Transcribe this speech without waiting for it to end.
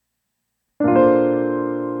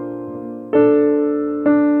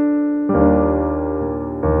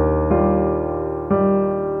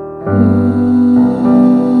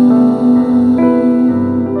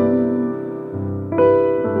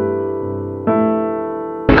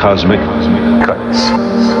Cosmic Cuts.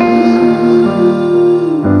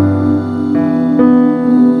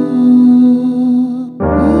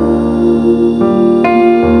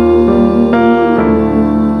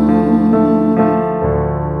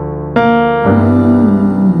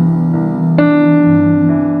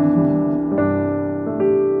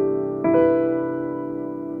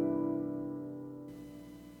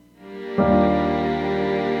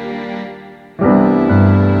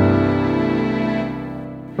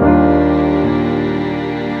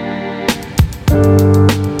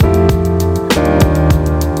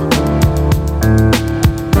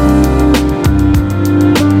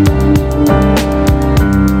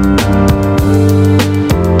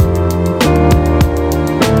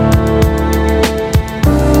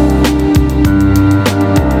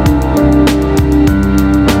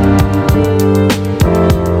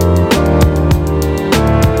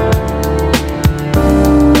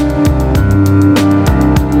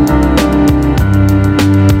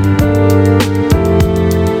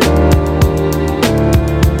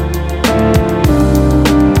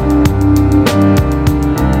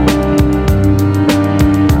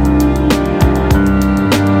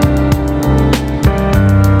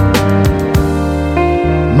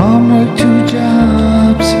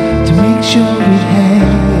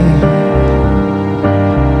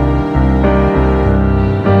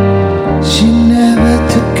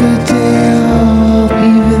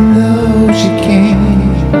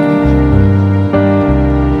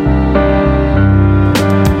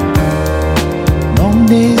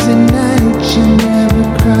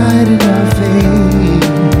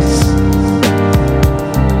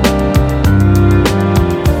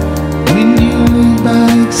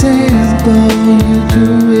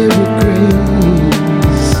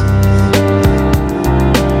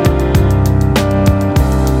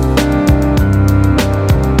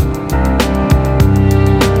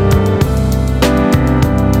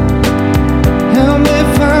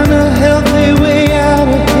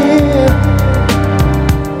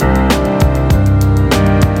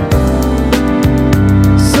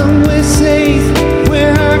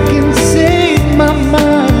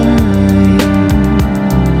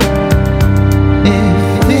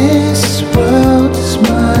 If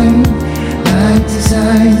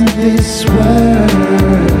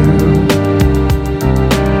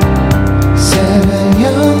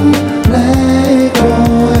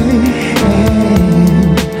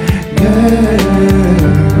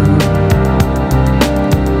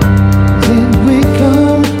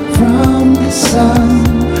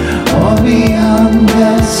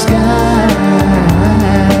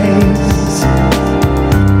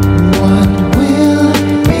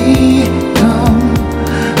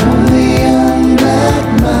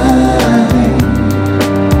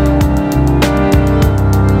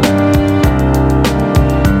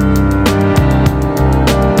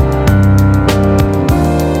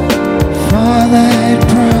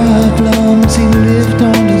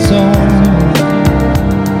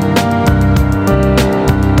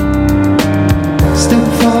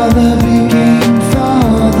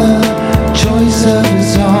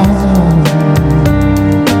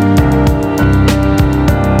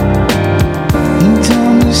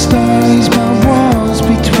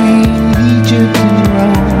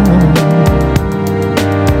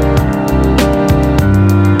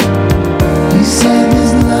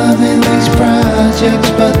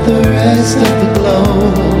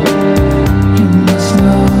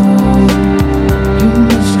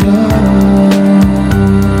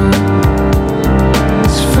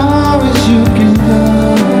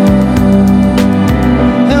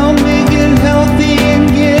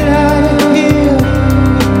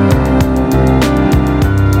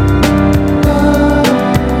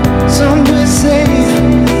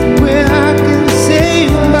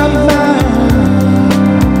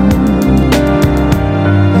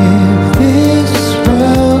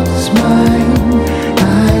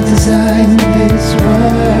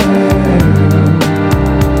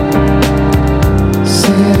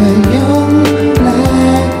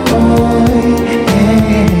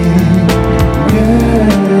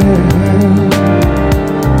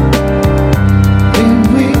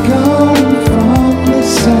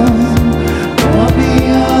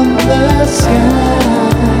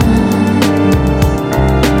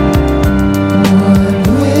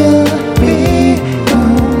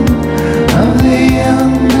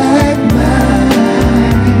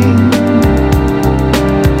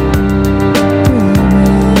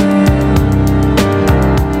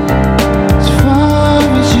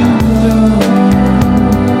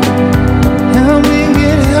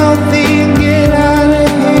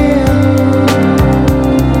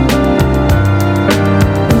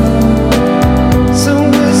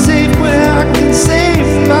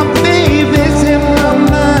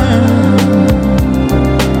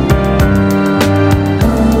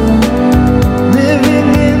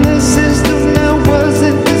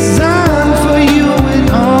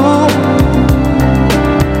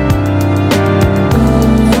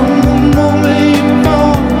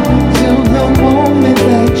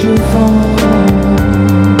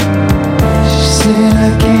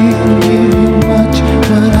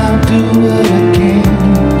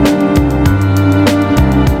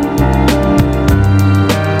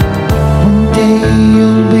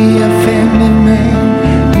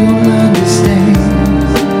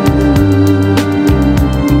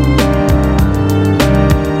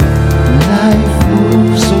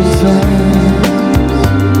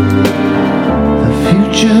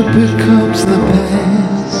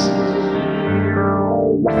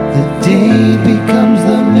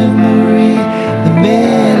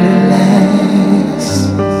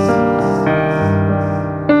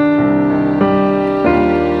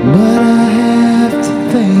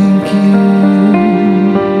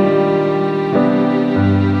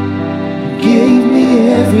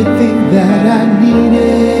everything that I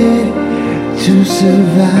needed to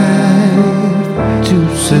survive,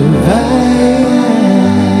 to survive.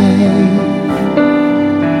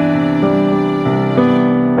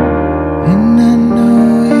 And I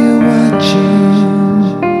know you're watching.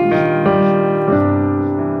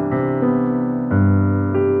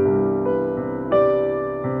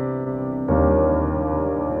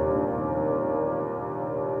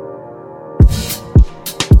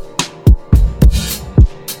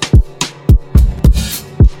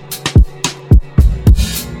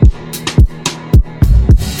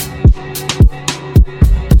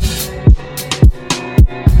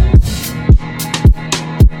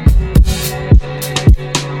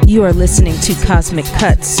 You are listening to Cosmic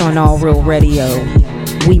Cuts on All Real Radio.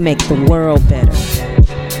 We make the world better.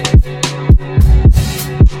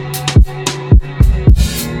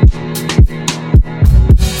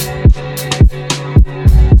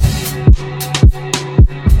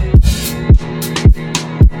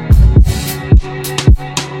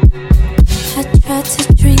 I tried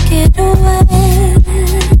to drink it away.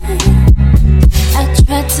 I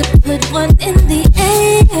tried to put one in the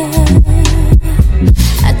air.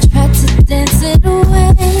 I tried to dance it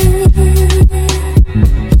away.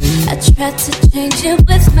 I tried to change it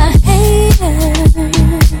with my hair.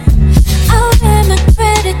 I ran my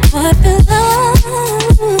credit card below.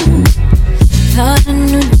 Thought a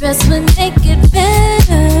new dress would make it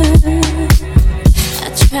better. I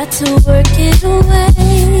tried to work it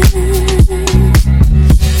away,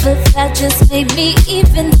 but that just made me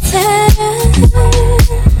even sadder.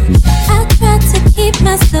 I tried to keep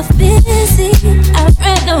myself busy. I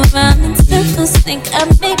ran around in circles, think I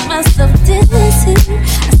made myself dizzy.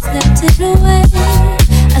 I slept it away,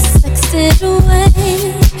 I sexed it away,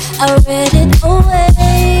 I read it away.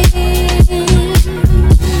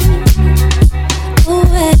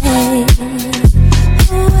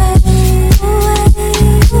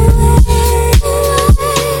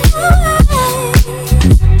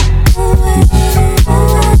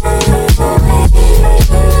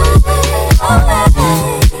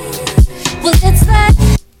 Well, it's like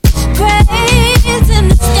grays in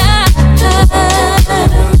the sky.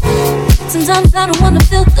 Sometimes I don't wanna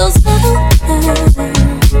feel those lines.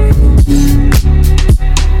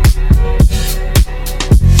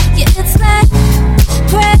 Yeah, it's like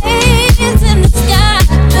grays in the sky.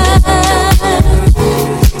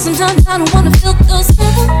 Sometimes I don't wanna feel those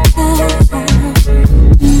lines.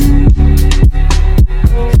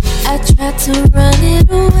 I tried to run it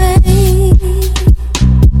away.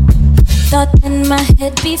 Thought in my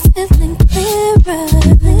head be feeling clearer.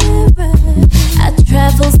 I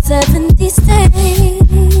traveled 70 states.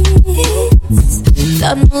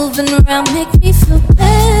 Thought moving around make me feel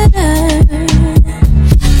better.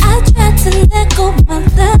 I tried to let go my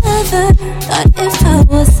lover. Thought if I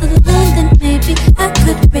was alone then maybe I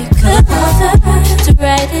could recover. To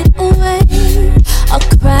write it away, I'll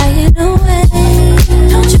cry it away.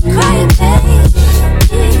 Don't you cry it, baby,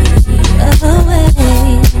 away.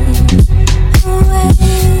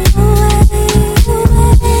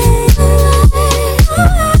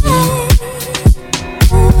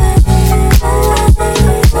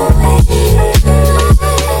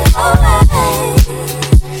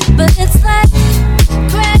 But it's like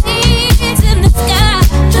grays in the sky.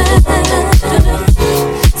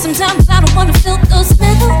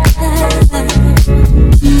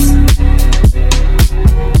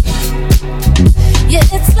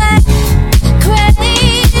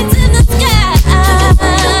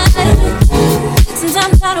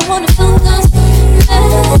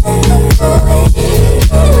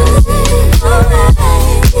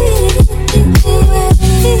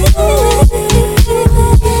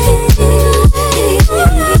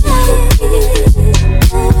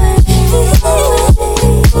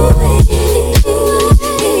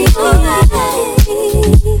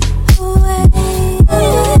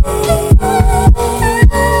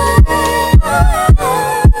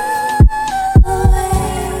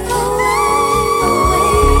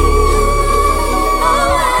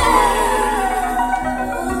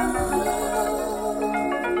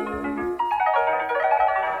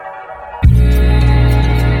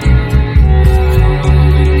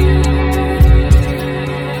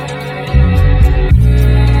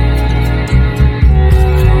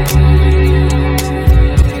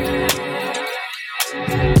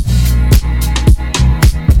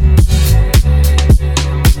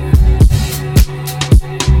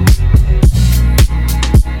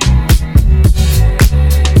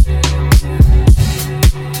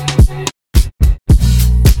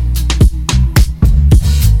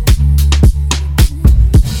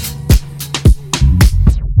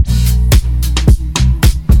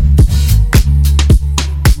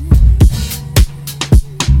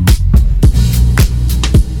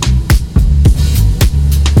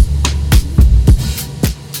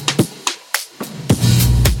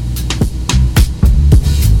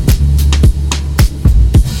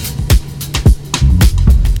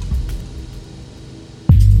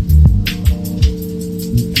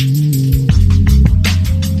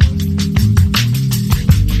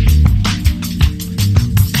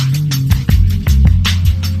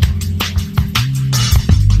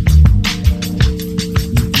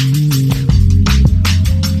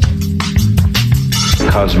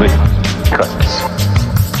 Cosmic Cuts.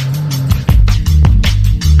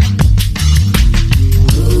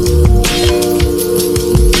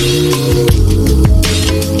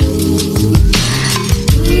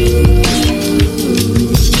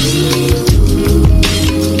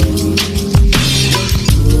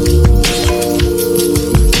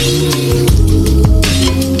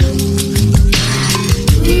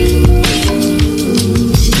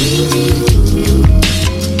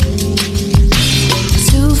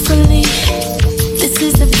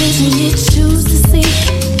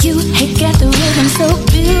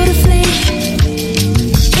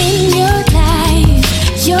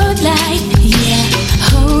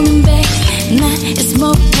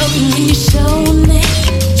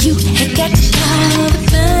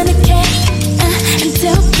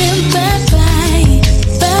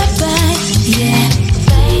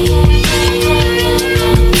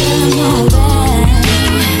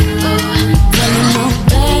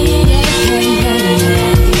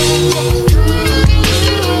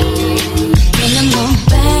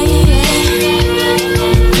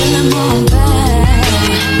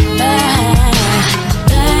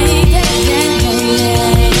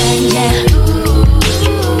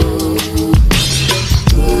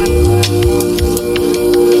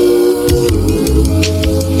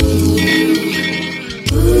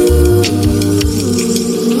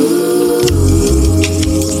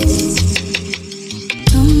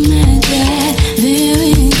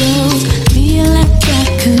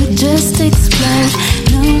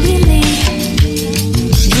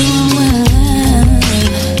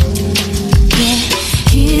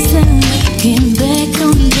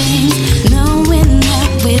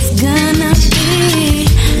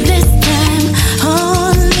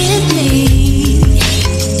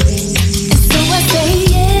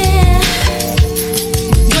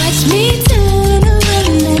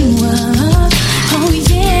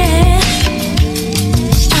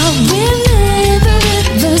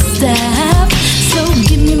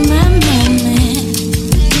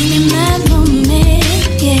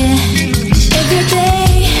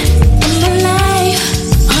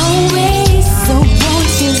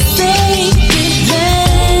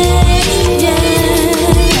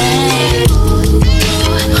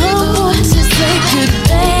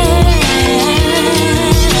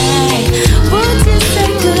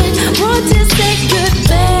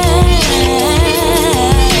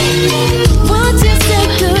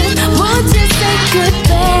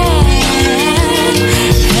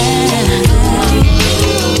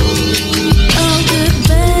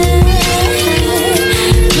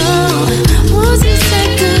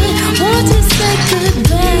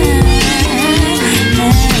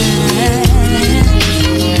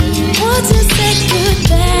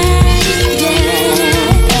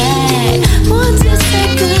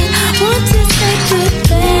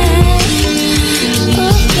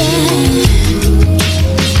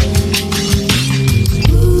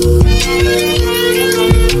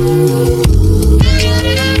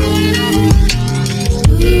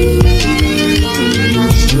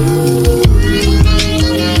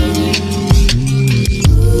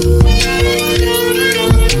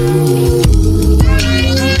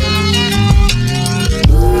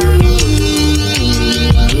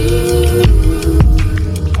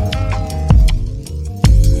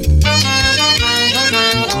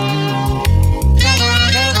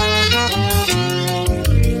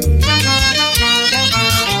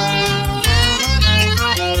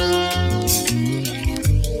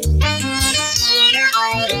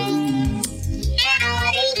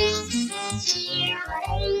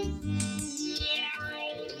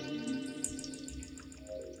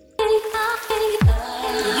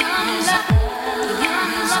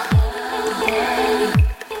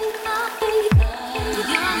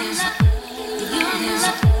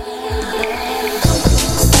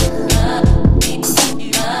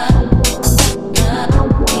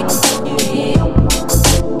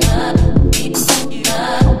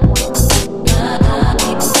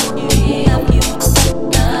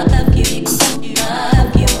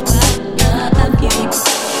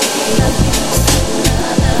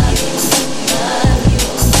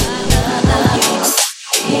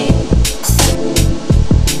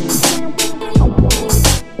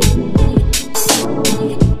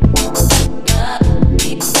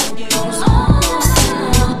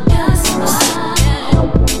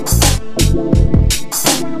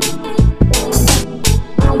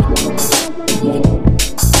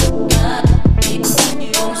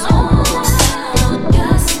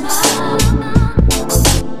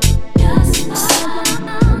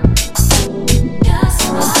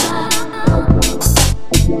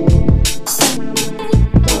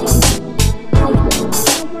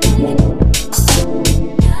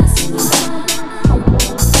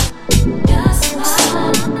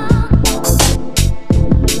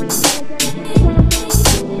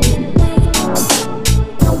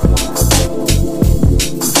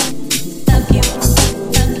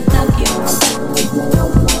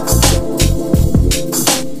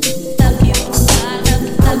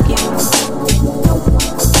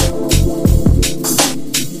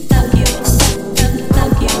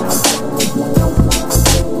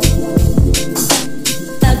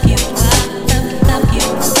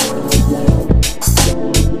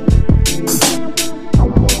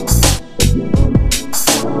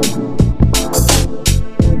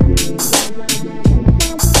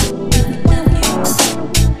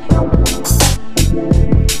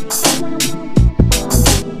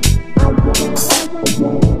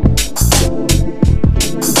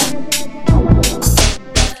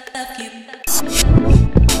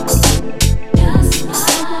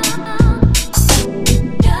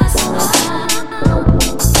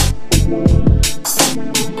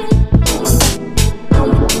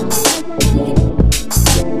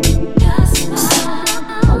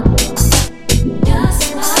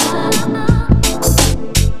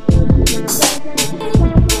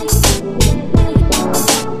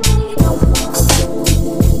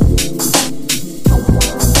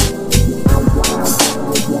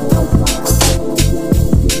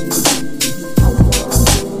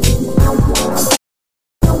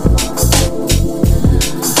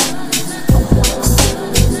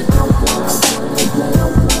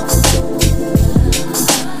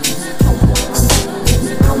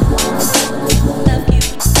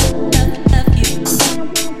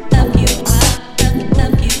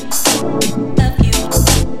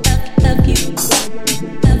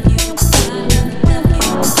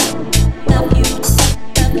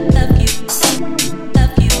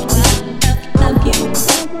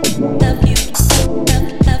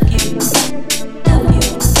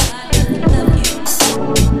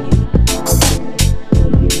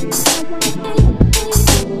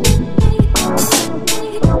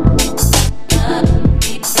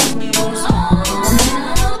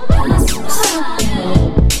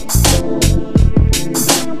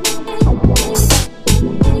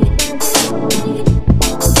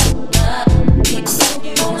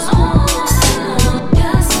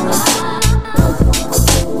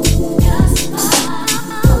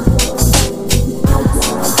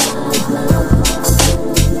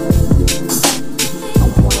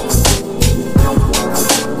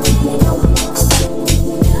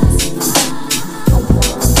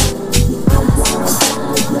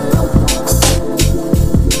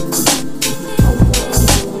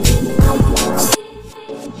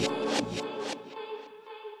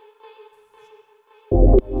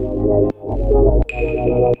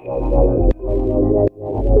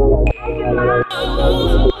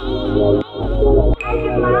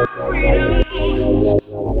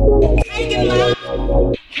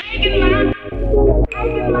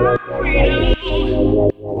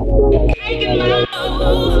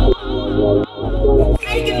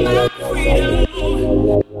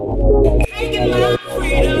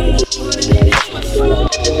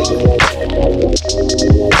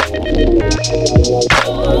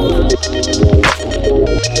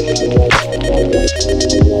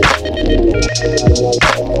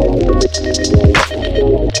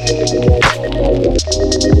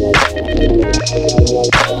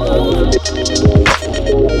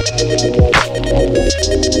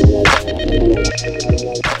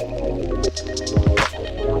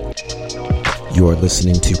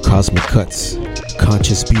 listening to Cosmic Cuts,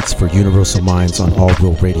 conscious beats for universal minds on All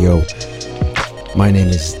Real Radio. My name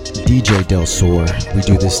is DJ Del Sur. We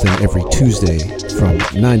do this thing every Tuesday from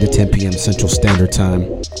 9 to 10 p.m. Central Standard Time.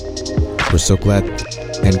 We're so glad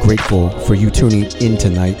and grateful for you tuning in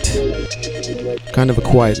tonight. Kind of a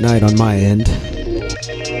quiet night on my end.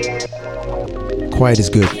 Quiet is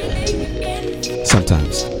good.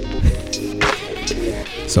 Sometimes.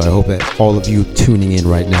 So I hope that all of you tuning in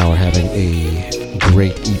right now are having a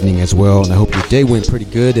great evening as well. And I hope your day went pretty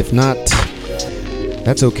good. If not,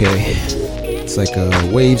 that's okay. It's like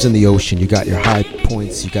waves in the ocean. You got your high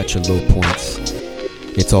points, you got your low points.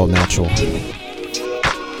 It's all natural.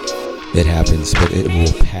 It happens, but it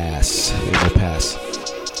will pass. It will pass.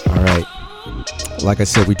 All right. Like I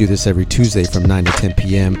said, we do this every Tuesday from 9 to 10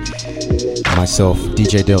 p.m. Myself,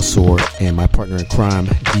 DJ Del Sur, and my partner in crime,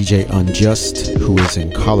 DJ Unjust, who is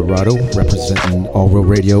in Colorado, representing All Real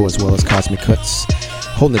Radio as well as Cosmic Cuts,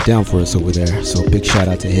 holding it down for us over there. So big shout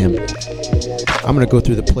out to him. I'm going to go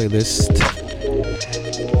through the playlist,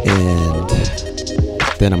 and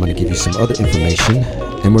then I'm going to give you some other information,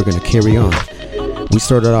 and we're going to carry on. We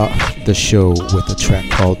started out the show with a track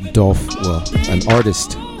called an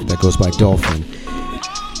artist that goes by Dolphin.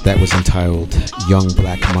 That was entitled Young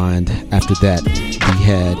Black Mind. After that, we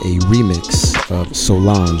had a remix of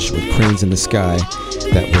Solange with Cranes in the Sky.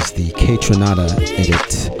 That was the K-Tronada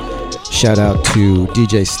edit. Shout out to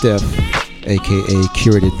DJ Steph, aka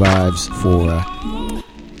Curated Vibes, for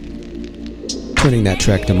turning that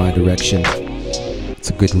track to my direction. It's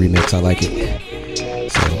a good remix, I like it.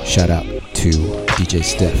 So shout out to DJ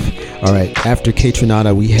Steph. Alright, after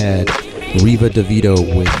K-Tronada, we had Riva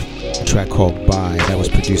DeVito with a track called Bye. That was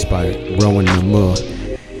produced by Rowan Namur.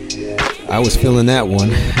 I was feeling that one.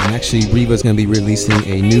 And actually, Riva's going to be releasing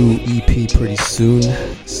a new EP pretty soon.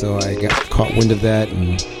 So I got caught wind of that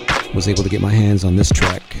and was able to get my hands on this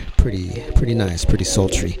track. Pretty nice, pretty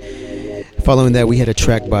sultry. Following that, we had a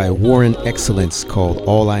track by Warren Excellence called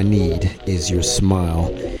All I Need Is Your Smile.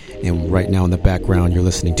 And right now in the background, you're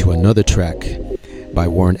listening to another track by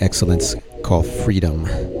Warren Excellence called Freedom.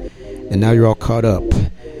 And now you're all caught up.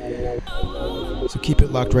 So keep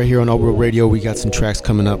it locked right here on All Real Radio. We got some tracks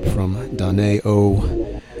coming up from Danae O,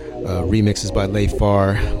 remixes by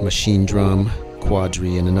Leifar, Machine Drum,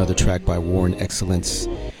 Quadri, and another track by Warren Excellence.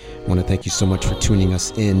 I want to thank you so much for tuning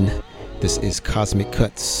us in. This is Cosmic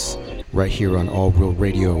Cuts right here on All Real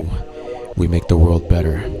Radio. We make the world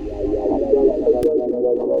better.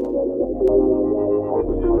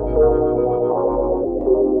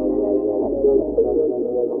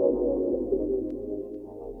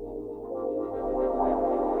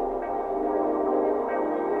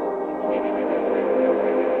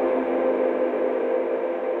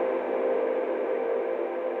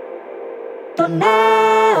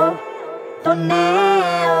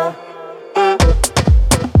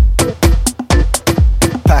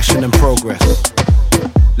 Passion and progress.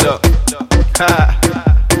 Look,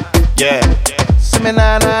 yeah. Simi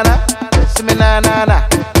na na na, simi na na na,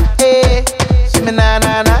 hey. Simi na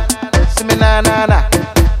na na, simi na na na,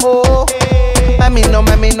 oh. Mami no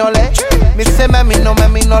le, me say mami no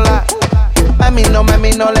la. Mami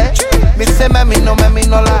no le, me say mami no la.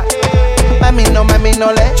 Mami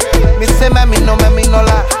no le, me say mami no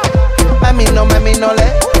la. Mami no le,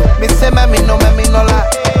 me say mami no la.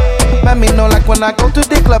 Mami no like when I go to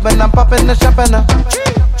the club and I'm popping the champagne.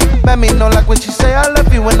 Mami no like when she say I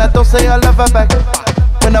love you when I don't say I love her back.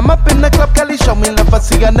 When I'm up in the club, Kelly show me love, but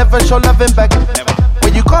see I never show loving back.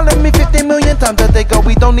 When you calling me 50 million times a day, girl,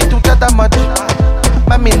 we don't need to chat that much.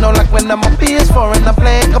 Mami no like when I'm on PS4 and I'm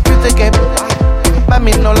playing computer game.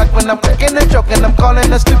 Mami no like when I'm cracking a joke and I'm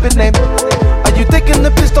calling a stupid name. Are you taking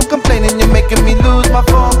the piss, don't complaining, you're making me lose my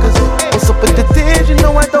focus. What's up with the tears, you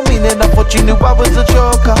know I don't mean it, I thought you knew I was a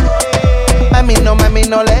joker. Mami no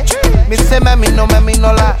le, me say mami no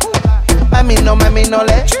la. Mami no le,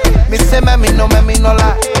 me say mami no la.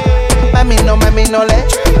 Mami no le,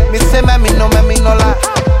 me say mami no la.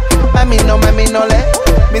 Mami no le,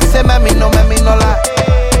 me say mami no la.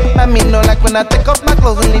 Mami no like when I take off my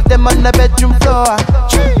clothes and leave them on the bedroom floor.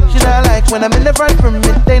 She don't like when I'm in the front room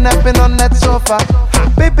and they napping on that sofa.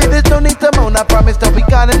 Baby, there's no need to moan, I promise that we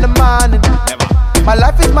gone in the morning. My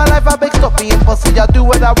life is my life, I beg stop being pussy, I'll do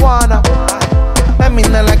what I wanna. Mami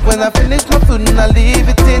no like when I finish my food and I leave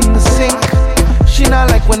it in the sink. She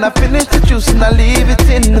not like when I finish the juice and I leave it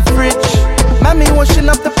in the fridge. Mami washing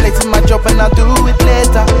up the plates in my job and I'll do it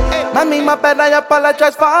later. Mami, my bad, I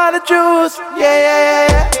apologize for all the juice.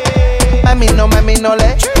 Yeah. Mami no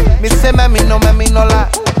le, me say mami no la.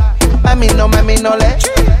 Mami no le,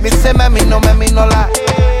 me say mami no la.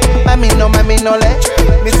 Mami no le.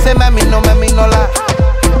 Me say mami no la.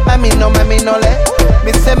 Mami no le.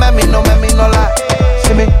 Me say mami no la.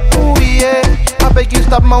 See me, ooh yeah. I beg you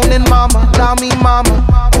stop moaning, mama. Allow me, mama.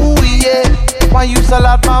 Ooh yeah. Why you sell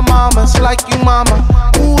out my mama? It's like you, mama.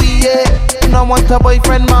 Ooh yeah. No want a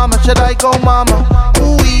boyfriend, mama. Should I go, mama?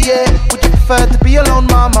 Ooh yeah. Would you prefer to be alone,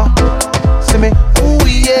 mama? See me, ooh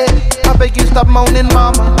yeah. I beg you stop moaning,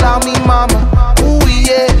 mama. Allow me, mama. Ooh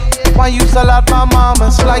yeah. Why you sell out my mama?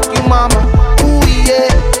 It's like you, mama. Ooh yeah.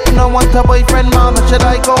 No want a boyfriend, mama. Should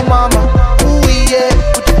I go, mama? Ooh yeah.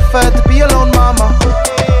 Would you prefer to be alone, mama?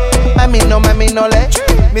 Mami no le.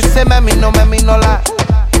 Me say mami no la.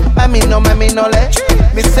 Mami no le.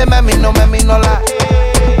 Me say mami no la.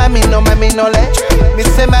 Mami no le. Me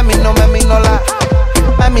say mami no la.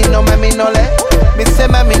 Mami no le. Me say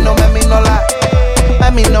mami no la.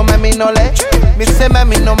 Mami no le. Me say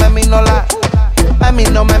mami no la. Mami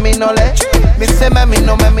no le. Me say mami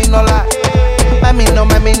no la. Mami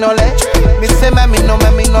no le. Me say mami no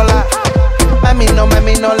la. Mami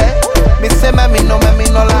no le. Me say mami no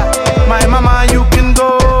la. My mama, you can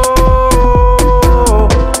go.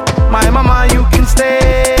 My mama, you can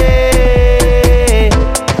stay.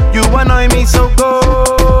 You annoy me, so go.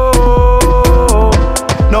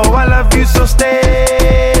 No, I love you, so stay.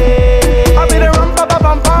 I'll be the rum pa pa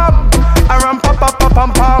pam pam. I rum pa pa pa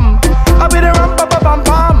pam pam. I'll be the rum pa pa pam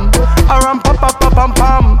pam. I rum pa pa pa pam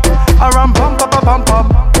pam. I rum pam pa pa pam pam.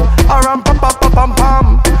 I rum pa pa pa pam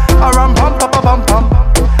pam. I rum pam pa pa pam pam.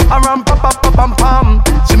 I rum pa pa pa pam pam.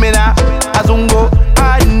 Shimina azungo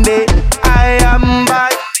ande I am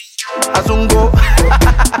back. Azungo.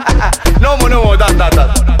 No more, that.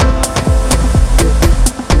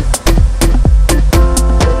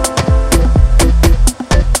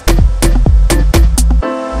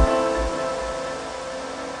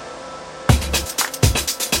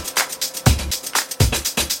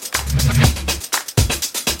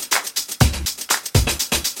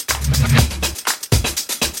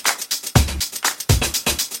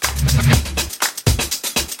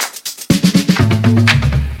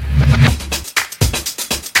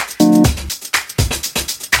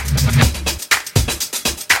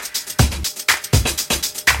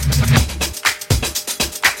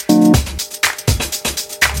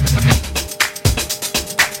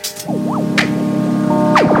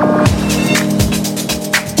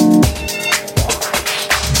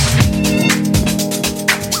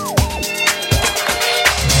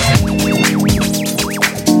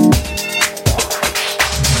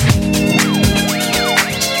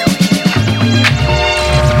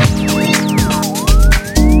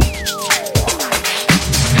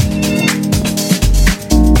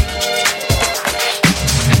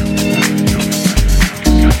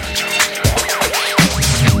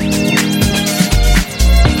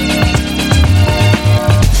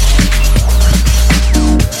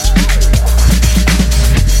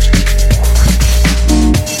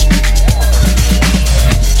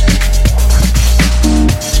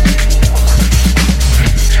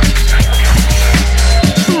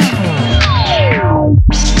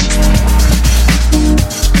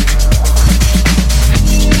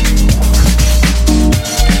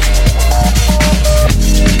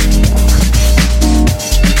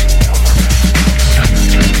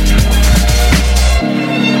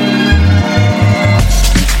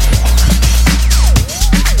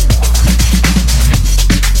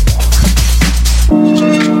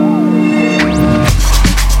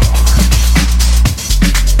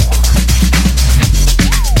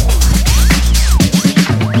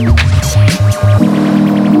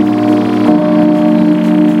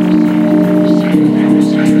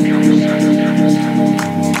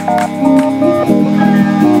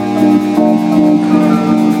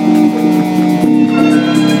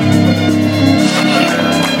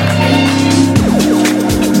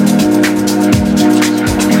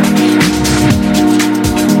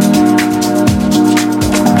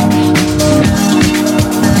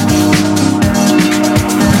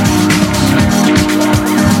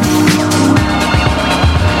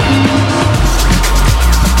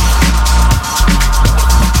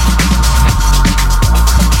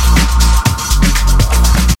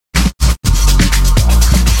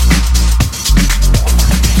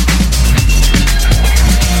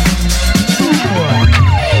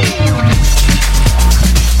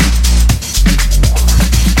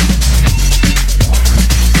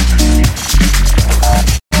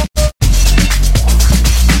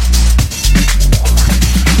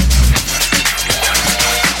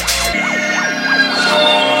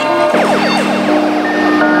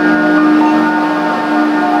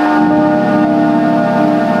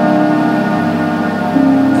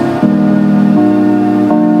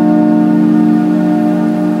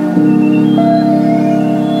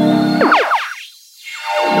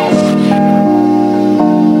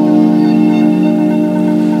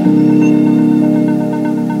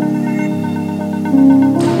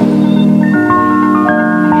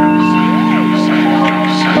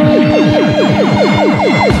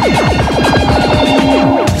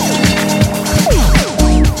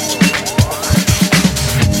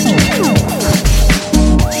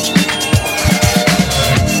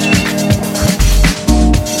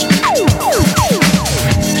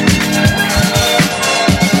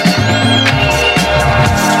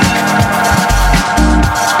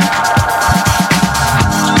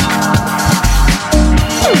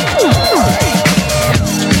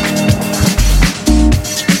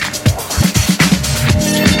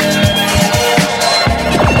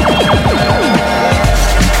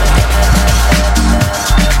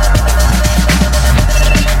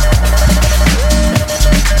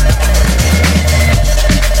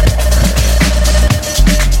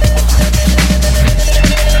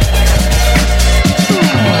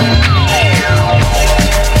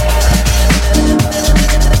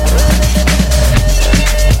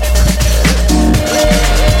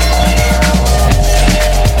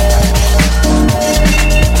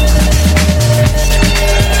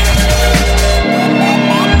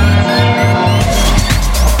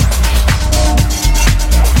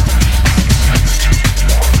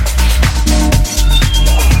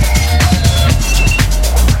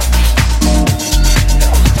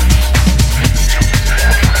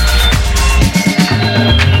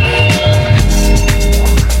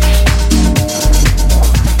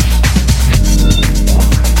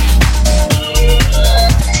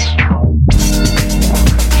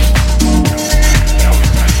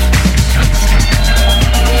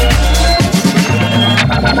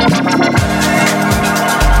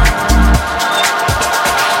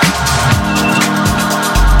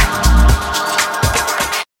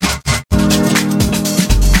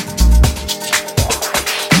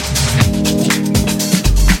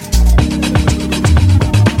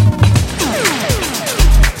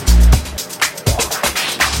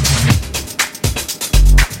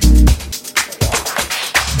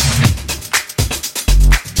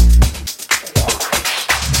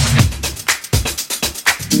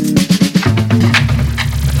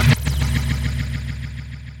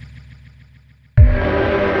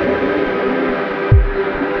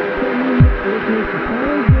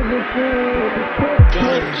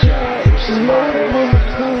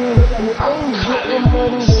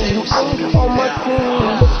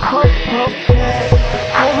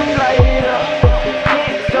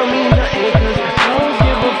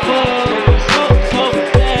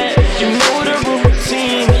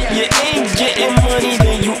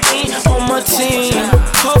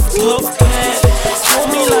 Puff, puff, pass.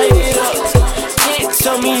 Homie, light it up. Can't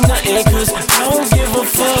tell me nothing, cause I don't give a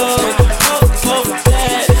fuck. Puff, puff,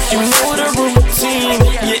 pass. You know the routine.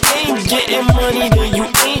 You ain't getting money, then you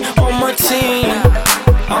ain't on my team.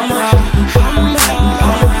 I'm high, I'm high,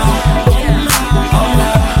 I'm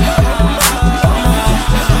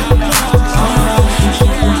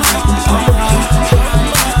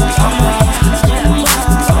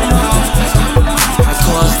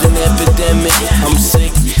I'm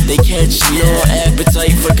sick, they catching on.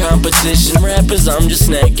 Appetite for competition. Rappers, I'm just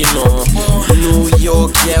snacking on. New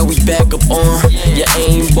York, yeah, we back up on. You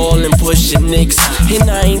ain't ballin', pushing Knicks, and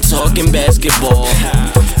I ain't talking basketball.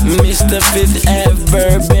 Mr. Fifth Ave,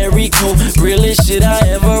 Burberry coat, realest shit I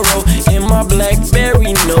ever wrote in my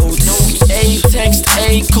BlackBerry notes. A text,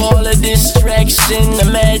 a call, a distraction.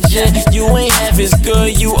 Imagine you ain't half as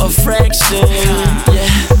good, you a fraction. Yeah.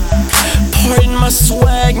 Pardon my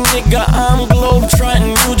swag, nigga, I'm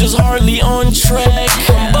globetrotting, you just hardly on track.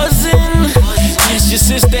 I'm buzzing, ask your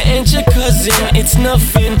sister and your cousin, it's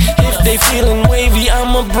nothing. If they feeling wavy,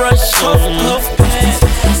 I'ma brush them. Puff, puff,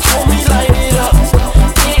 pass, homie, light it up.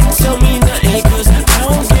 Can't tell me nothing, cause I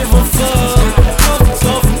don't give a fuck. Puff,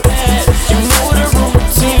 puff, pass, you know the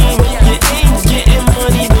routine. You ain't getting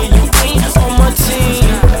money, then you ain't on my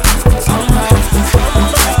team.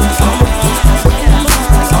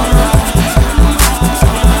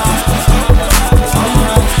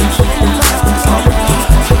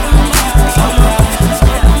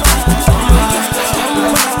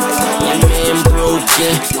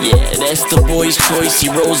 Yeah, that's the boy's choice. He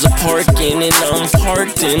rolls a parkin' and I'm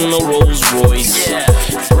parked in a Rolls Royce.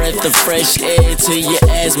 Breath of fresh air to your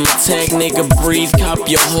asthmatic, nigga. Breathe, cop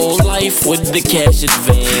your whole life with the cash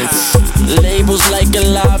advance. Labels like a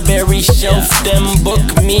library shelf, them book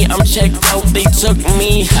me. I'm checked out, they took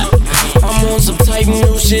me. I'm on some type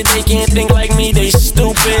new shit, they can't think like me, they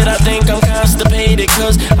stupid. I think I'm constipated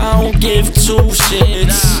cause I don't give two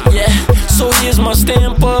shits. Yeah, so here's my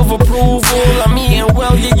stamp of approval. I'm eating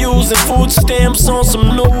well, you're using food stamps on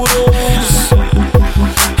some noodles.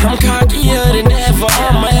 I'm cockier than ever,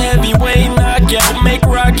 I'm a heavyweight knockout. Make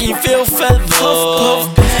Rocky feel feather. Puff,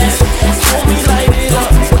 puff, pass, homie, light it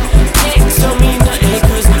up. Can't tell me nothing,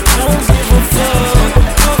 cause I don't give a fuck.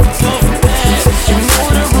 Puff, puff, pass, you know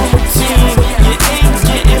the routine. You ain't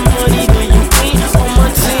getting money, then you ain't on my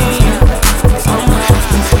team.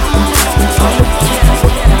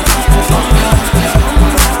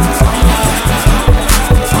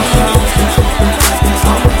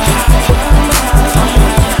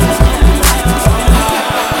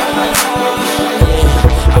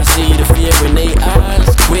 I see the fear in their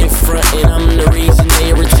eyes. Quit frontin', I'm the reason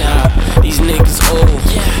they retire. These niggas old,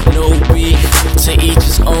 no beef, to each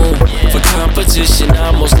his own. For competition,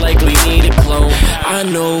 I most likely need a clone. I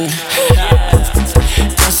know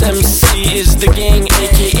SMC is the gang,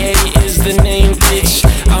 aka is the name, bitch.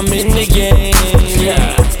 I'm in the game.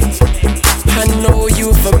 I know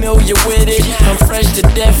you familiar with it. I'm fresh to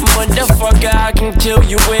death, motherfucker, I can kill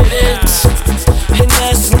you with it. And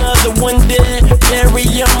that's another one there. Bury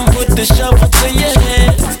him, put the shovel to your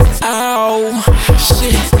head. Ow,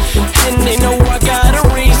 shit. And they know I got a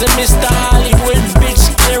reason. Mr. Hollywood,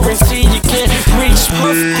 bitch, guarantee you can't reach.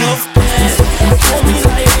 Puff, puff, pass, homie,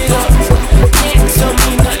 light it up. Can't tell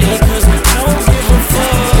me nothing, cause I don't give a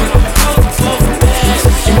fuck. Puff, puff, pass,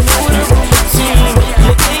 you know the routine.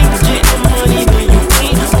 You ain't getting money, then you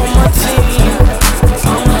ain't on my team.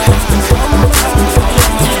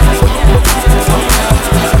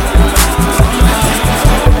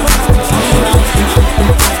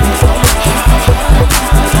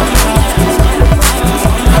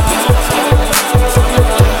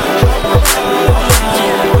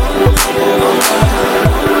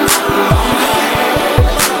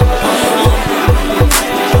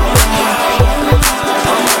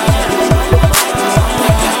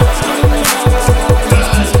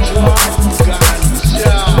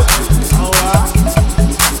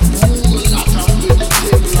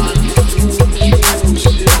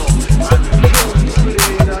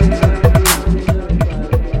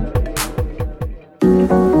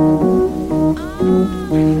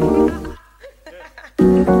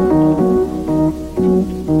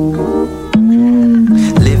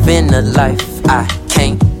 Living a life I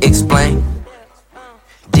can't explain.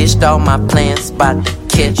 Dished all my plans, about to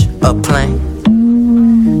catch a plane.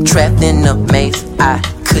 Trapped in a maze I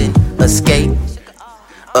couldn't escape.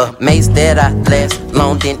 A maze that I last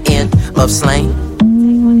long didn't end up slain.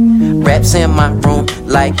 Raps in my room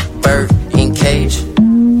like bird in cage.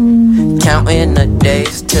 Counting the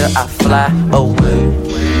days till I fly away.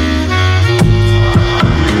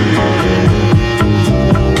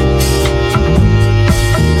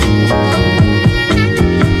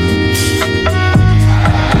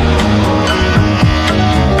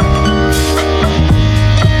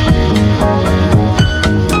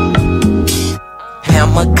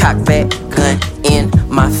 I'ma cock that gun in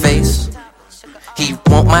my face. He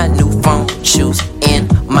want my new phone, shoes in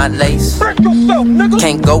my lace.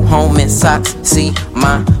 Can't go home in socks, see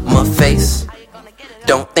mama face.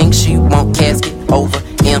 Don't think she want casket over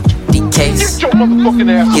empty case.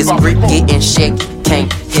 His grip getting shaky,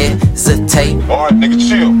 can't hesitate. Alright, nigga,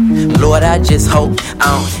 chill. Lord, I just hope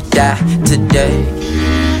I don't die today.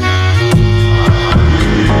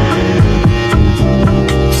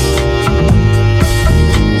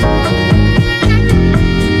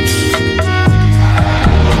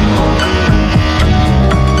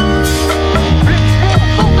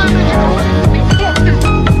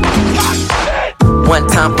 One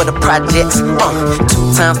time for the projects, 2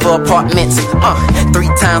 times for apartments, 3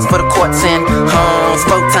 times for the courts and homes,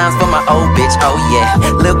 4 times for my old bitch, oh yeah.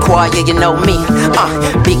 Lil' Qua, yeah, you know me,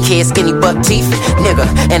 big head, skinny buck teeth, nigga.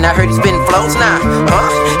 And I heard he spittin' flows now,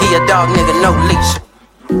 he a dog nigga, no leash.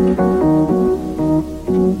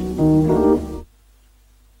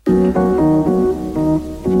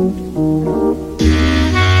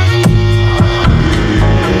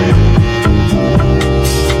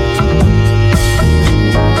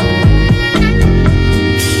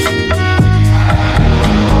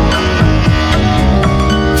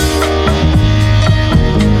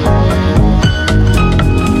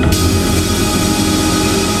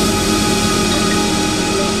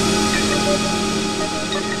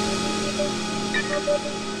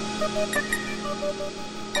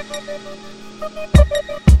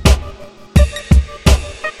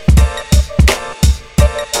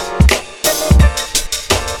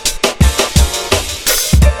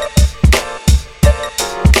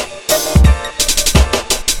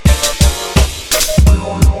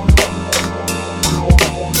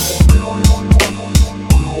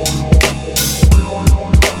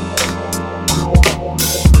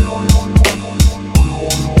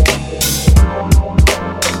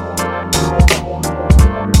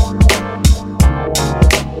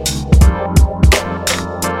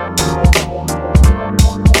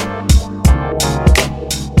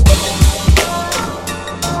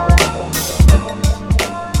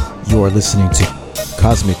 You are listening to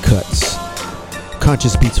Cosmic Cuts,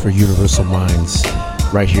 conscious beats for universal minds,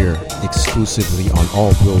 right here exclusively on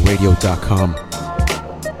allrealradio.com.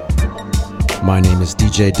 My name is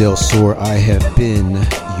DJ Del Sur. I have been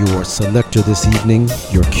your selector this evening,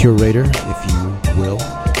 your curator, if you will.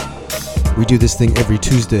 We do this thing every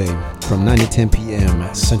Tuesday from 9 to 10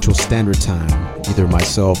 p.m. Central Standard Time, either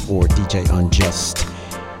myself or DJ Unjust.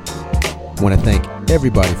 I want to thank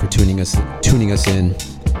everybody for tuning us in.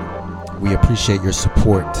 We appreciate your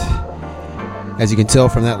support. As you can tell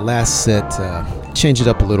from that last set, change it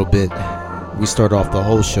up a little bit. We start off the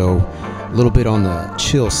whole show a little bit on the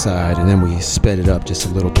chill side, and then we sped it up just a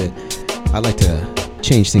little bit. I like to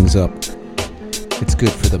change things up. It's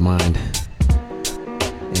good for the mind.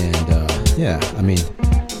 And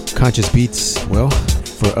conscious beats, well,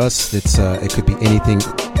 for us, it could be anything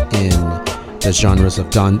in the genres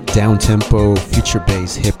of down-tempo, future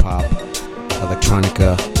bass, hip-hop,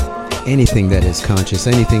 electronica, anything that is conscious,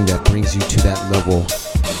 anything that brings you to that level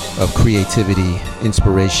of creativity,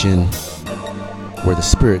 inspiration, where the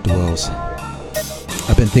spirit dwells.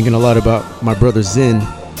 I've been thinking a lot about my brother Zen.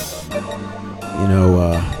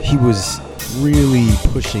 He was really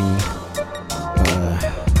pushing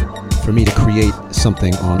for me to create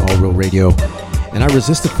something on All Real Radio, and I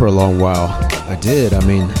resisted for a long while. I did. I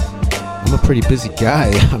mean, I'm a pretty busy guy.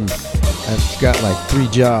 I've got like 3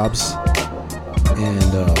 jobs,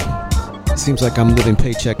 and it seems like I'm living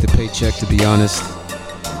paycheck to paycheck, to be honest.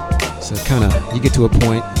 So you get to a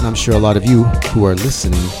point, and I'm sure a lot of you who are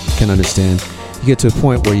listening can understand, you get to a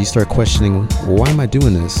point where you start questioning, well, why am I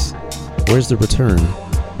doing this? Where's the return?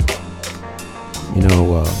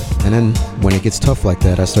 And then when it gets tough like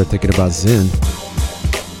that, I start thinking about Zen.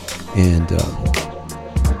 And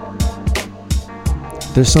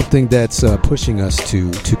there's something that's pushing us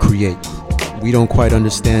to create. We don't quite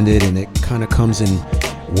understand it, and it kind of comes in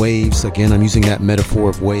waves. Again, I'm using that metaphor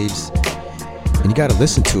of waves. And you got to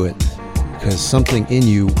listen to it, because something in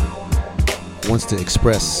you wants to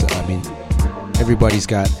express. I mean, everybody's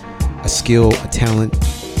got a skill, a talent,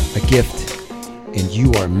 a gift, and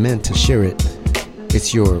you are meant to share it.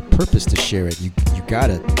 It's your purpose to share it. You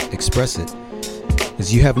gotta express it,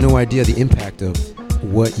 because you have no idea the impact of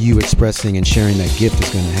what you expressing and sharing that gift is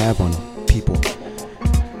going to have on people.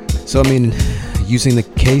 So, I mean, using the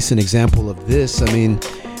case and example of this, I mean,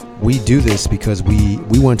 we do this because we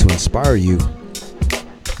want to inspire you.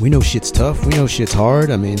 We know shit's tough. We know shit's hard.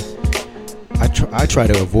 I mean, I try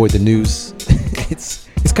to avoid the news. It's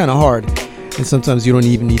kind of hard, and sometimes you don't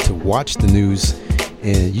even need to watch the news.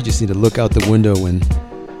 and you just need to look out the window when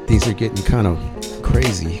things are getting kind of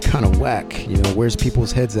crazy, kind of whack. You know, where's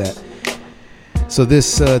people's heads at? So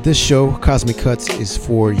this show, Cosmic Cuts, is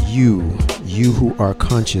for you who are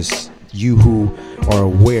conscious, you who are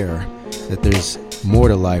aware that there's more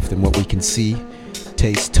to life than what we can see,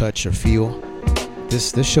 taste, touch, or feel.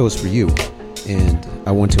 This show is for you, and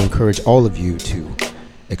I want to encourage all of you to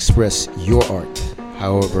express your art,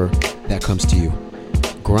 however that comes to you.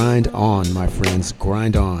 Grind on, my friends,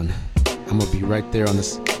 grind on. I'm gonna be right there on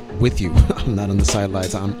this with you. I'm not on the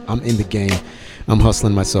sidelines. I'm in the game. I'm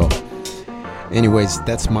hustling myself. Anyways,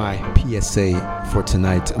 that's my PSA for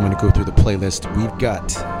tonight. I'm going to go through the playlist. We've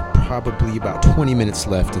got probably about 20 minutes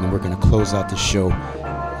left, and then we're going to close out the show.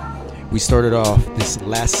 We started off this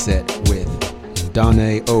last set with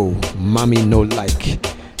Dane O, Mami No Like.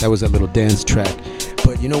 That was a little dance track.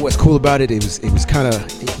 But you know what's cool about it? It was kind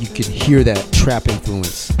of, you could hear that trap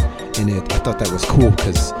influence in it. I thought that was cool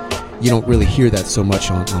because you don't really hear that so much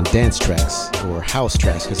on dance tracks or house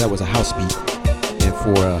tracks, because that was a house beat. And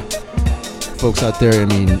for folks out there, I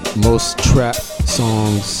mean, most trap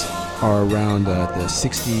songs are around the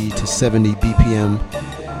 60 to 70 BPM,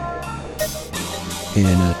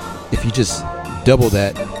 and if you just double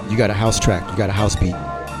that, you got a house track, you got a house beat.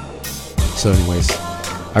 So anyways,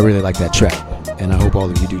 I really like that track, and I hope all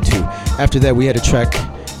of you do too. After that, we had a track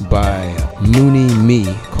by Mooney Me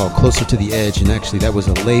called Closer to the Edge, and actually that was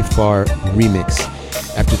a Layfar remix.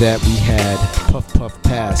 After that, we had Puff Puff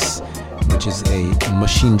Pass, which is a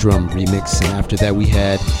machine drum remix, and after that we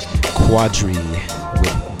had Quadri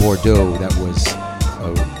with Bordeaux. That was,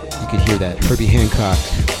 you could hear that Herbie Hancock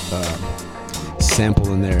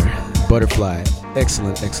sample in there. Butterfly,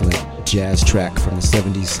 excellent jazz track from the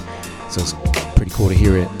 70s, so it's pretty cool to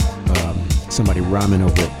hear it, somebody rhyming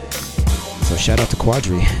over it, so shout out to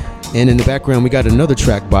Quadri. And in the background we got another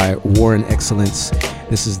track by Warren Excellence.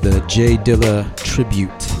 This is the J Dilla tribute.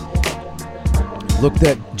 Look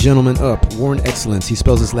that gentleman up, Warren Excellence. He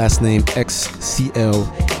spells his last name XCLNCE.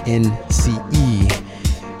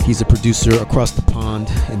 He's a producer across the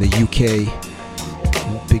pond in the UK.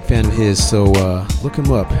 Big fan of his, so look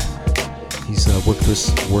him up. He's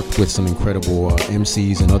worked with some incredible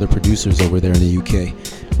MCs and other producers over there in the UK.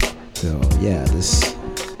 So yeah, this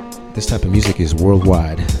type of music is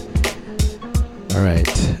worldwide. All right,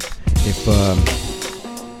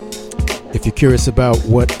 if you're curious about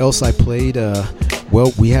what else I played,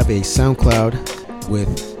 well, we have a SoundCloud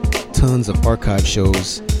with tons of archive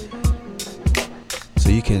shows, so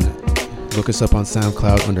you can look us up on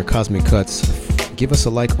SoundCloud under Cosmic Cuts. Give us a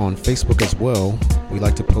like on Facebook as well. We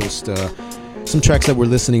like to post some tracks that we're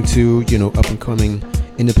listening to, you know, up and coming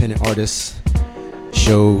independent artists,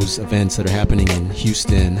 shows, events that are happening in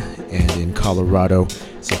Houston and in Colorado.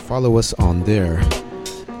 So follow us on there.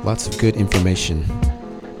 Lots of good information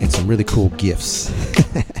and some really cool gifts.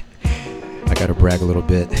 I gotta brag a little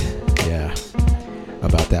bit, yeah,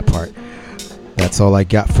 about that part. That's all I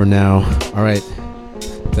got for now. All right,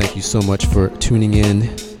 thank you so much for tuning in.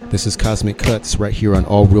 This is Cosmic Cuts right here on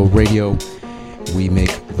All Real Radio. We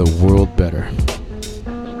make the world better.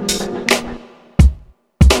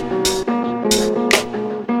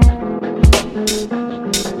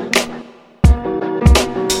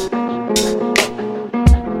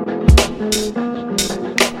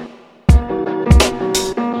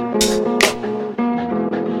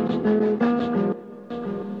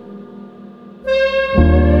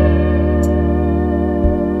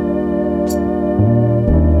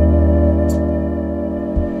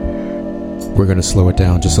 We're going to slow it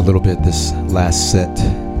down just a little bit this last set.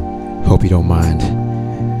 Hope you don't mind.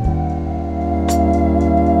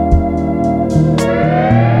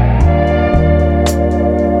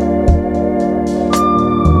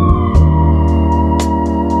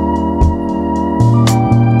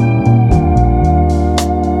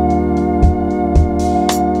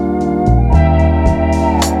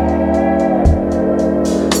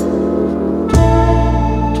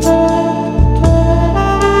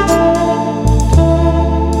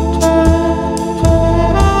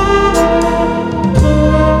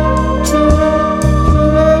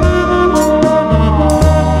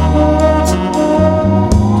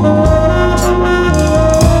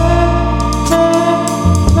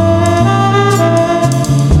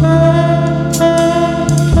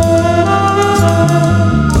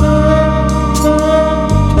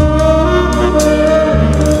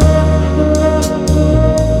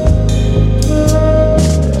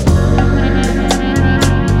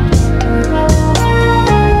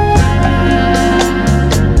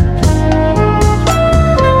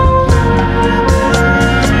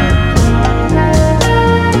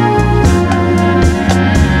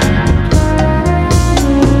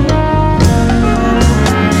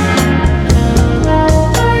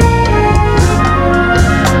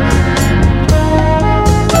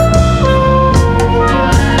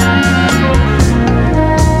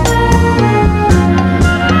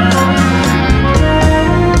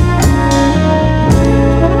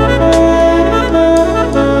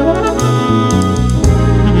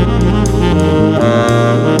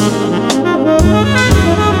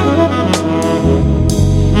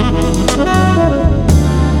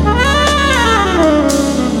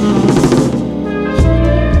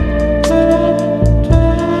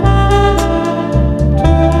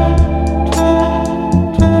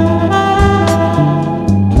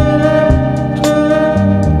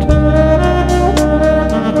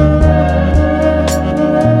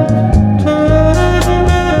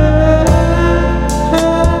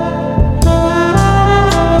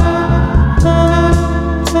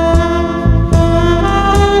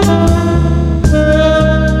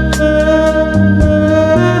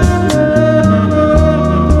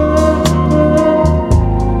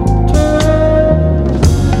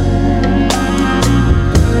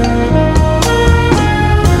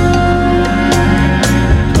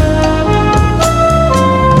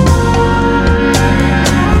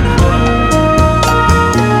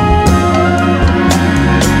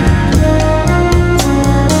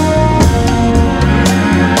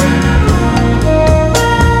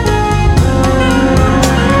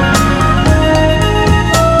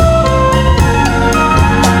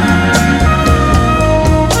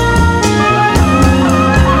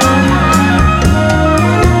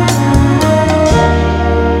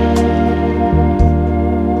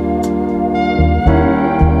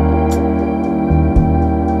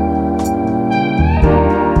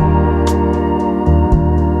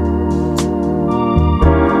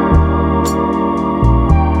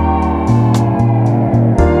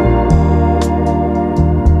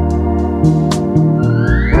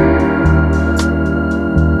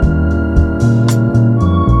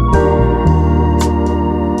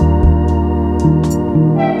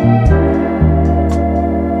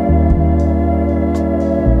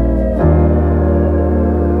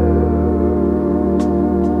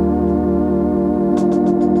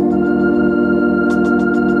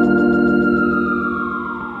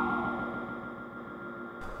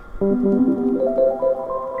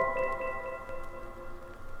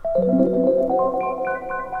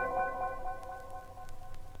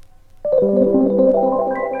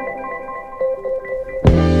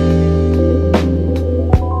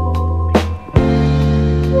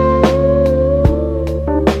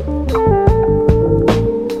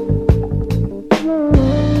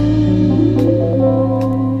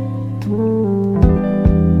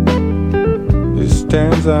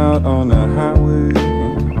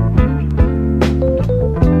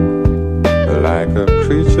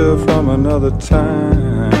 picture from another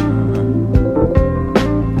time.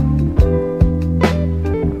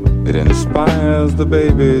 It inspires the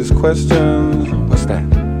baby's questions. What's that?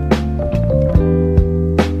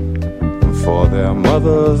 For their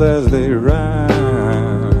mothers as they ride.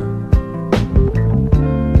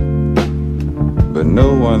 But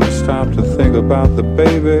no one stopped to think about the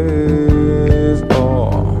babies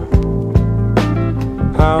or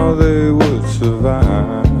how they would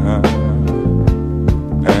survive.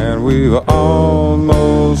 And we've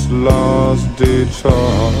almost lost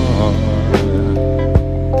Detroit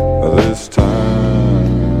this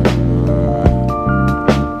time.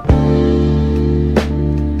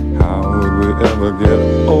 How would we ever get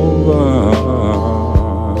over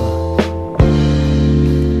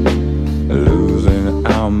losing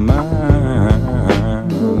our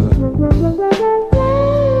minds?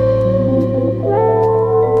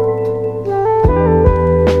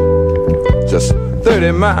 Just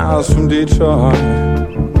 30 miles from Detroit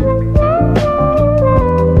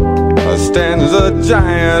stands a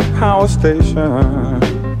giant power station.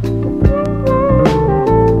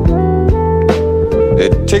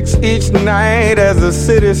 It ticks each night as the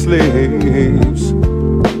city sleeps.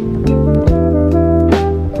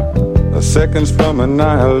 Seconds from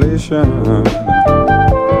annihilation.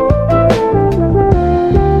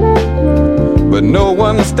 But no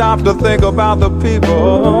one stopped to think about the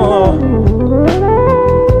people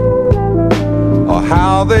or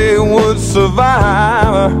how they would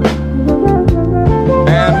survive.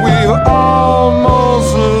 And we've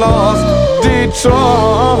almost lost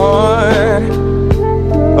Detroit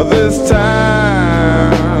this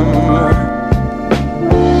time.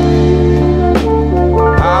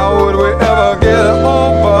 How would we ever get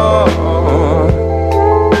over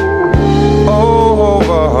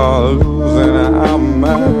losing our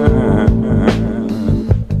mind?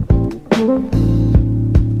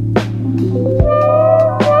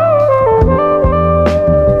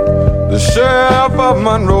 The sheriff of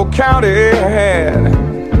Monroe County had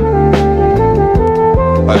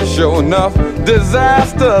sure enough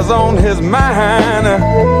disasters on his mind.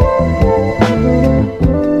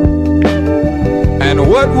 And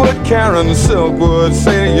what would Karen Silkwood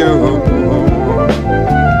say to you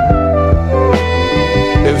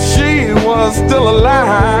if she was still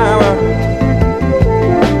alive?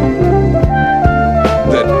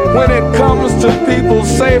 That when it comes to people's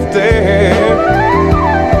safety,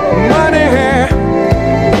 money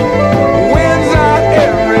wins out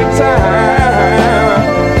every time.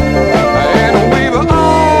 And we've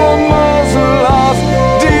almost lost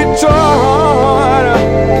Detroit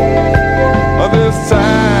this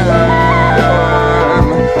time.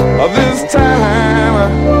 This time,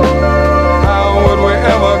 how would we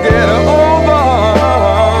ever get over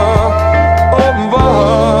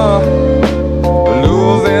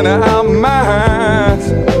losing our minds?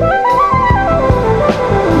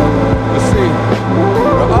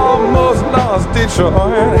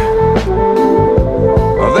 Detroit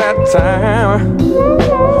that time,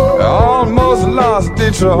 almost lost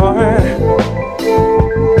Detroit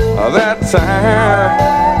that time.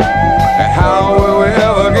 And how will we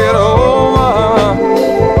ever get over?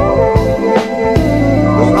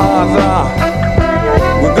 The odds are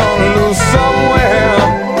we're gonna lose somewhere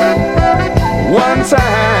one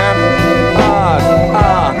time. Odds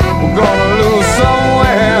are we're gonna lose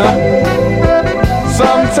somewhere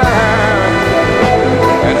sometime.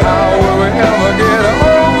 And how will we ever get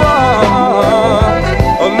over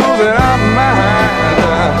losing our mind?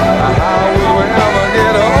 How will we ever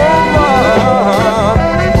get over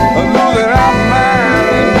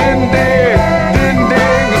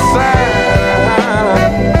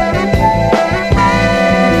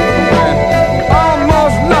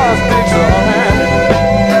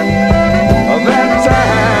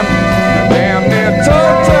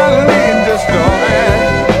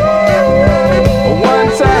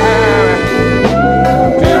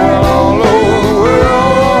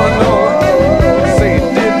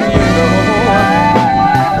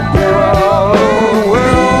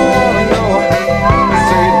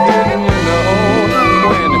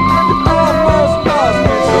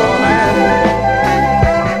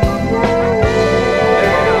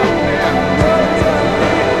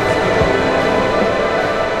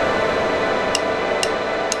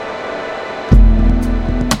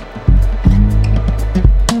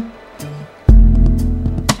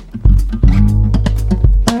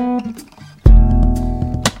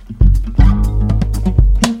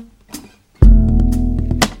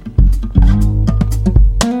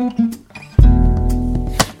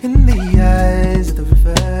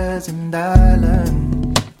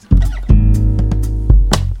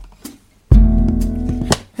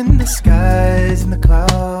the skies and the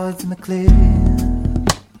clouds and the clear.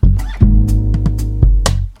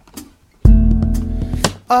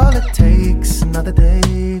 All it takes another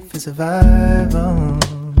day for survival.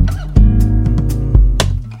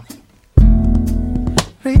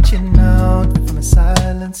 Reaching out from a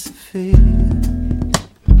silence of fear.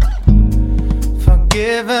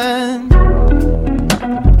 Forgiven.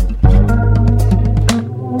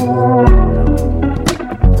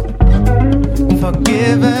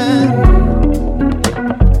 Forgiven.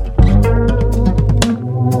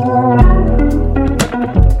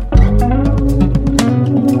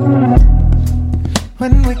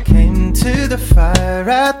 When we came to the fire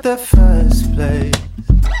at the first place,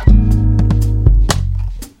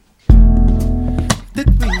 did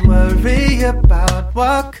we worry about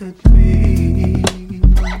what could be?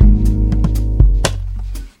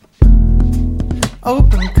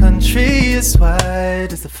 Open country as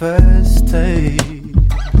wide as the first taste.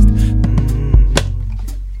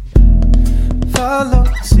 Follow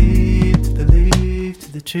the seed to the leaf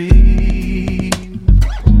to the tree.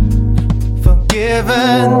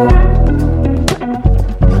 Forgiven.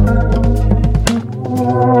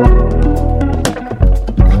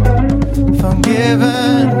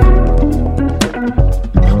 Forgiven.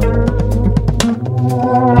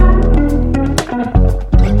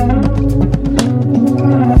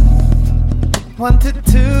 Wanted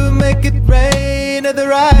to make it rain at the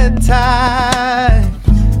right time.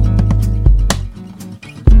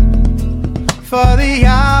 For the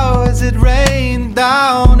hours it rained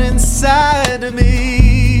down inside of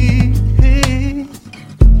me.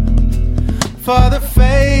 For the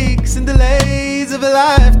fakes and delays of a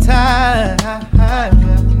lifetime.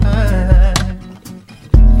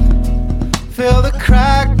 Fill the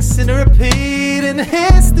cracks in a repeating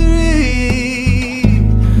history.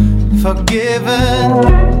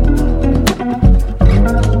 Forgiven.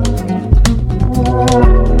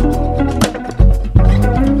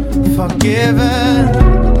 Forgiven.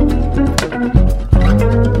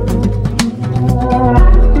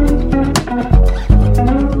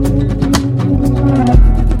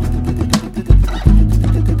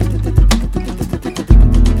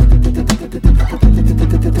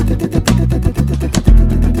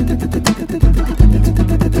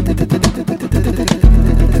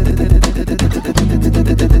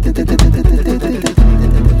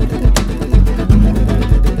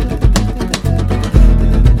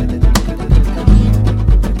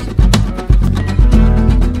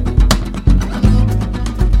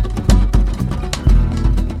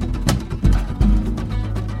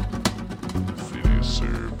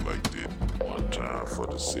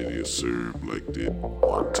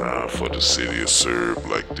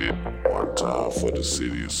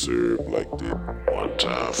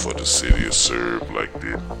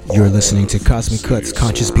 You're listening to Cosmic Cuts,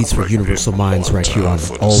 Conscious Beats for Universal Minds, right here on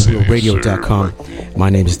allrealradio.com. My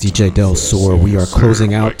name is DJ Del Sor. We are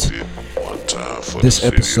closing out this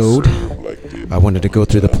episode. I wanted to go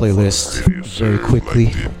through the playlist very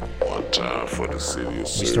quickly.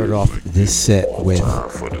 We started off this set with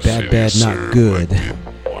Bad Bad Not Good,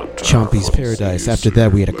 Chompy's Paradise. After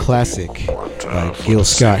that, we had a classic by Gil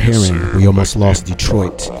Scott-Heron, We Almost Lost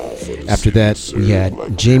Detroit. After that, we had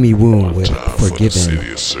Jamie Woon with Forgiven.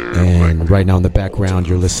 And right now in the background,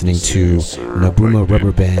 you're listening to Nabuma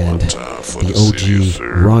Rubber Band, the OG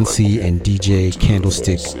Ron C. and DJ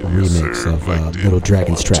Candlestick remix of Little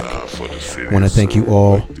Dragon's track. I want to thank you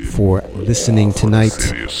all for listening tonight.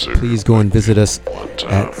 Please go and visit us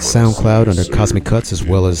at SoundCloud under Cosmic Cuts, as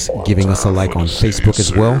well as giving us a like on Facebook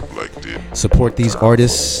as well. Support these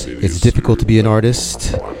artists. It's difficult to be an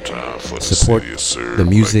artist. Support the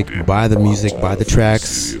music, buy the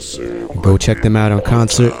tracks. Go check them out on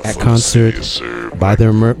concert, buy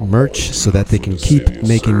their merch so that they can keep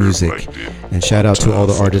making music. And shout out to all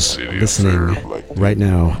the artists listening right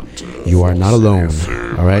now. You are not alone,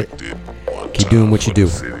 all right? Keep doing what you do.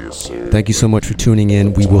 Thank you so much for tuning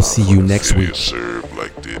in. We will see you next week.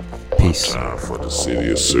 Peace. One time for the city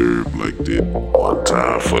of serve like this. One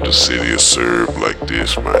time for the city of serve like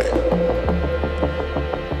this, man.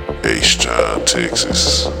 H-Town,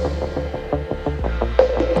 Texas.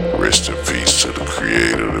 Rest in peace to the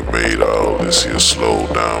creator that made all this here slow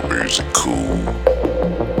down music cool.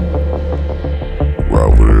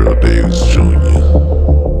 Robert Earl Davis Jr.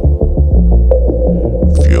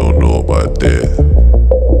 If you don't know about that,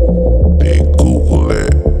 then Google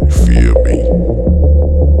that, you feel me?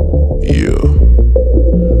 Yeah.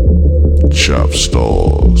 Chop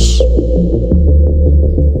stars.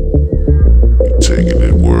 We taking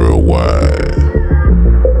it worldwide.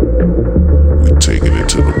 We taking it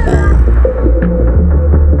to the moon.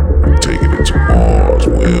 We taking it to Mars,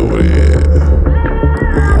 wherever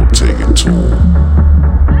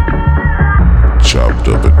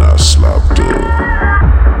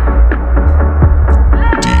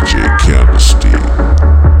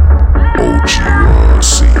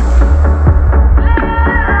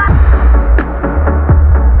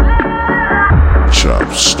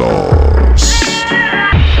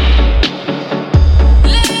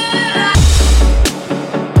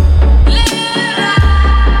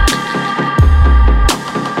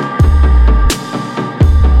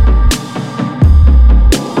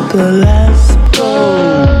The last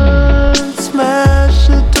bird smashed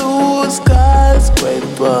into a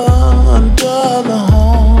skyscraper under the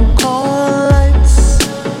Hong Kong lights.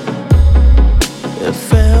 It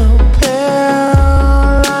fell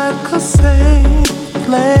pale like a saint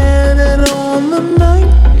planted on the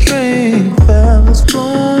night train. Feathers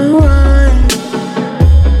blown right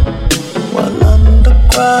while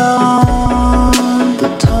underground the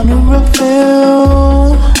tunnel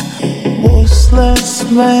revealed voiceless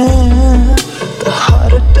man, the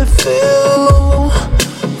harder to feel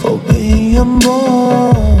for being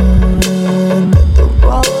born in the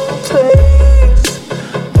wrong place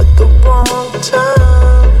at the wrong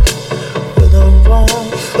time with the wrong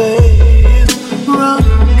face.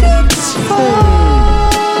 Rockets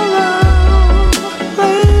fall out,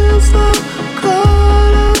 raise up,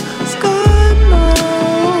 color, sky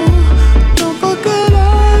now. Don't forget I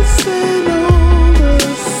said over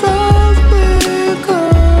the stars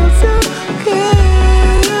because you can.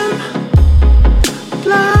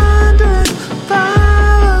 Blinded by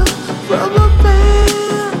the rubber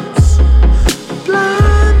bands,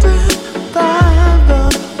 blinded by the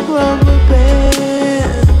rubber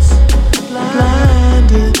bands,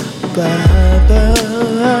 blinded by the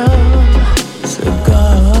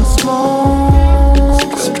cigar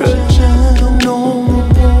smoke, stretching over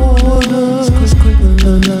borders,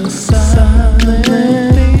 creeping silently.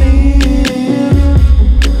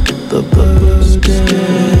 The birds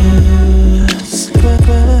dance,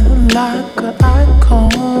 slipping like an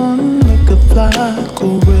icon, make a fly go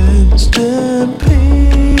rest in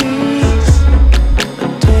peace. A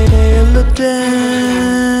tailor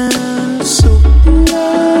dance so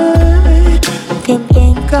light, can't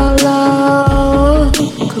think out loud,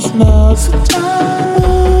 'cause now's the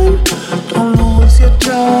time. Don't lose your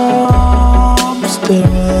job,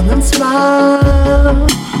 staring and smile.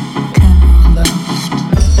 Camera left.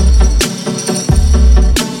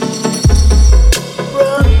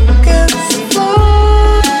 Rockets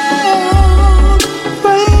fall,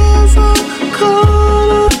 raise up,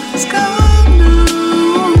 color, sky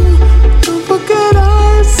blue. Don't forget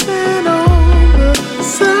I said over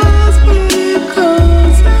size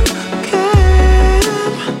because you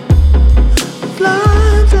can.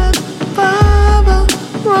 Blinded by the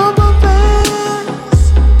rubber bands,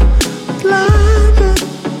 blinded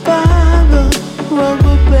by the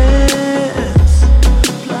rubber bands,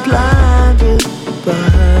 blinded by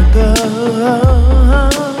the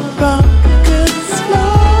rockets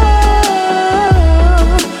fly,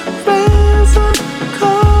 raise up,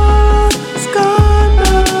 color, sky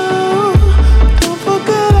now. Don't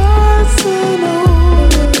forget I said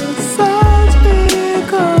over size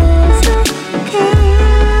because you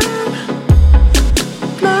can.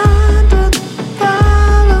 Blinded by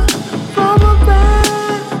the rubber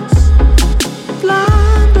bands,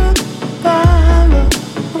 blinded by the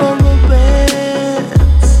rubber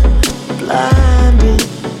bands, blinded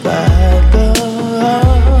by the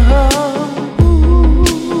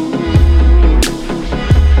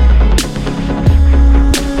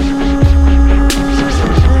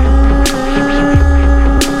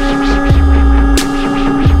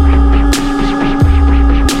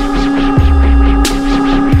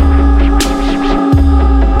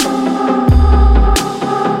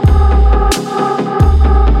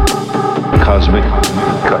Cosmic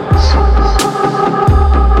Cut.